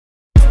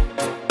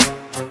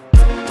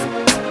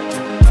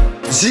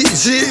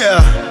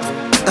Yeah.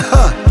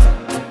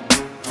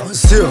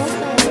 Still.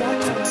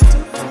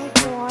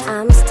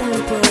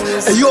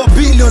 And your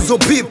billions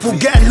of people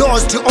get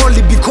lost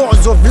only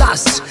because of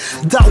lust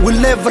that will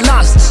never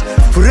last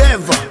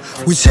forever,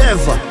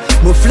 whichever.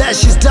 My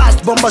flesh is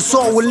dust, but my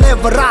soul will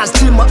never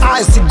rust. In my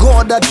eyes, see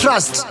God I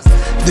trust.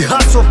 The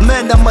hearts of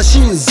men are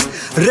machines,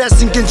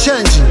 resting and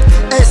changing,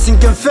 acing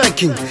and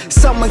faking.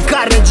 Some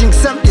encouraging,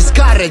 some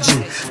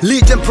discouraging.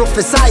 Leading,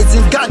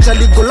 prophesizing, ganja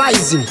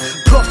legalizing.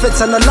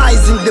 Prophets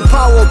analyzing the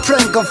power of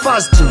praying and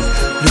fasting.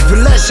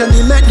 Revelation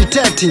in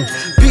meditating.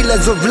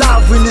 Pillars of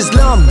love in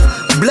Islam.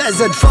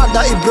 Blessed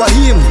Father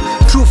Ibrahim.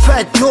 True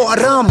faith, no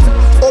haram.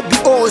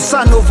 OBO,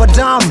 son of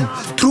Adam.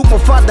 True my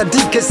father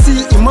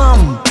DKC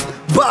Imam.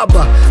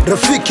 Baba,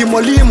 rafiki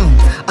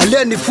mwalimu,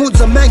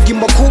 aliyenifunza mengi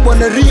makubwa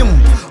na rimu,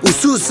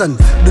 hususan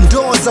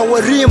dondoo za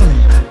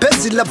warimu.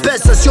 Penzi la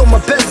pesa sio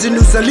mapenzi, ni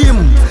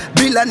uzalimu.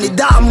 Bila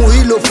nidhamu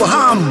hilo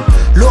fahamu.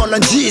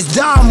 Lawlane is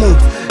damu,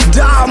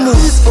 damu.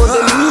 This for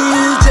the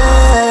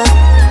legion,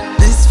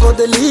 this for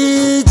the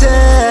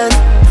legion,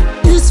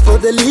 this for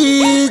the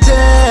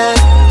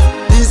legion,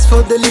 this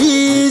for the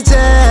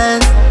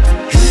legion.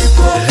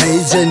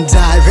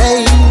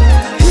 Legendary,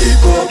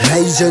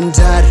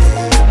 legendary,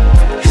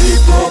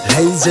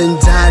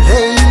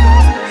 legendary,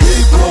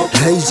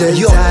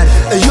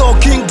 legendary. Your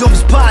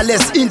kingdom's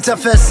palace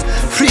interface,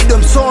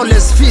 freedom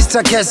soulless, feast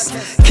a guess,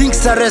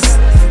 kings arrest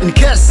in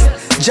case,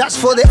 just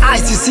for the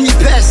ICC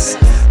pass.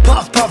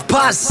 Puff, puff,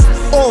 pass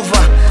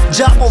over,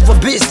 jump over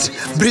beast,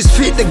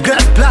 breastfeed the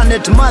great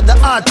planet, Mother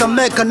Earth, and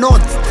make a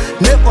note.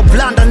 Never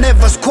blunder,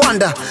 never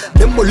squander.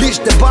 Demolish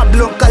the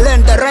Babylon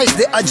calendar, rise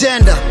the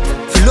agenda.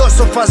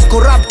 Philosophers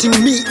corrupting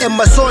me and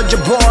my soldier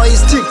boys.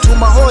 Stick to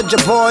my Hoja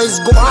boys,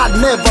 go hard,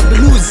 never be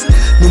loose.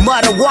 No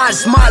matter what,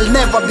 smile,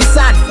 never be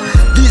sad.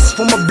 This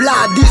for my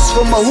blood, this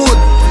for my hood.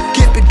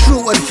 Keep it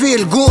true and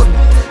feel good.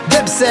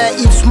 Them say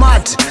I'm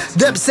smart,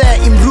 them say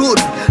I'm rude.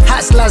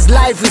 Hustler's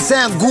life is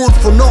ain't good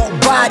for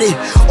nobody.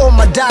 Oh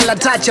my dollar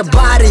touch your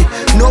body.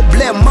 No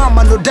blame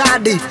mama, no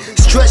daddy.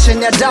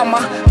 Situation ya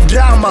drama.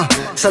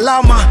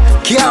 Salama,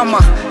 kiama,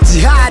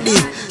 jihadi,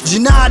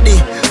 jinadi.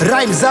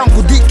 Rhyme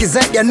zangu diki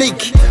zaidi ya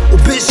Niki.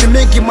 Ubishi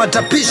mingi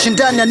matapishi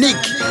ndani ya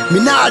Niki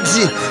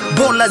Minaji,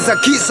 bola za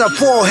kisa,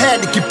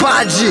 forehead,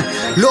 kipaji.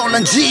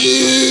 Lawlane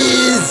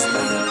G's.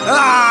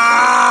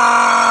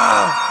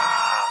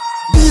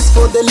 This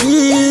for the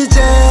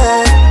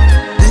legion,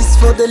 this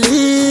for the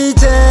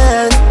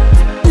legion,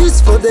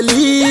 this for the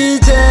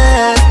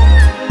legion,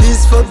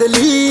 this for the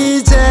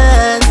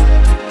legion.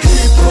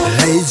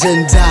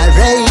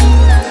 Legendary,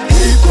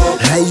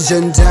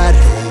 legendary,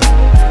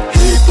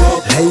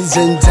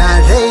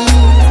 legendary,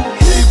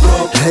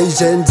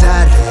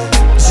 legendary.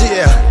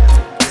 Yeah.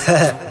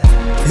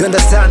 You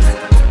understand?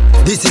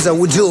 This is how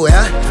we do,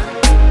 yeah?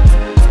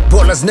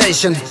 Ballers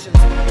Nation,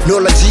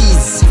 Lawlane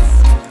G's,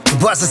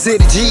 Bassa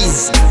City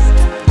G's.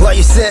 What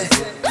you say?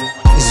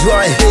 It's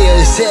what I hear.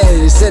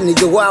 You say,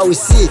 nigga, what we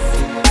see.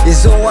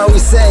 It's all what we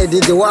say,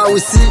 nigga, what we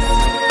see.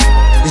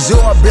 It's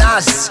all a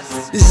blast.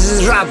 This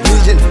is rap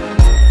legend.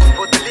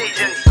 For the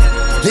legends.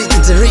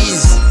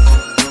 Legendaries.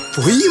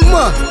 For him.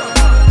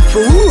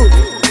 For who?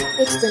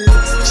 It's the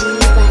next G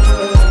by the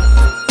way.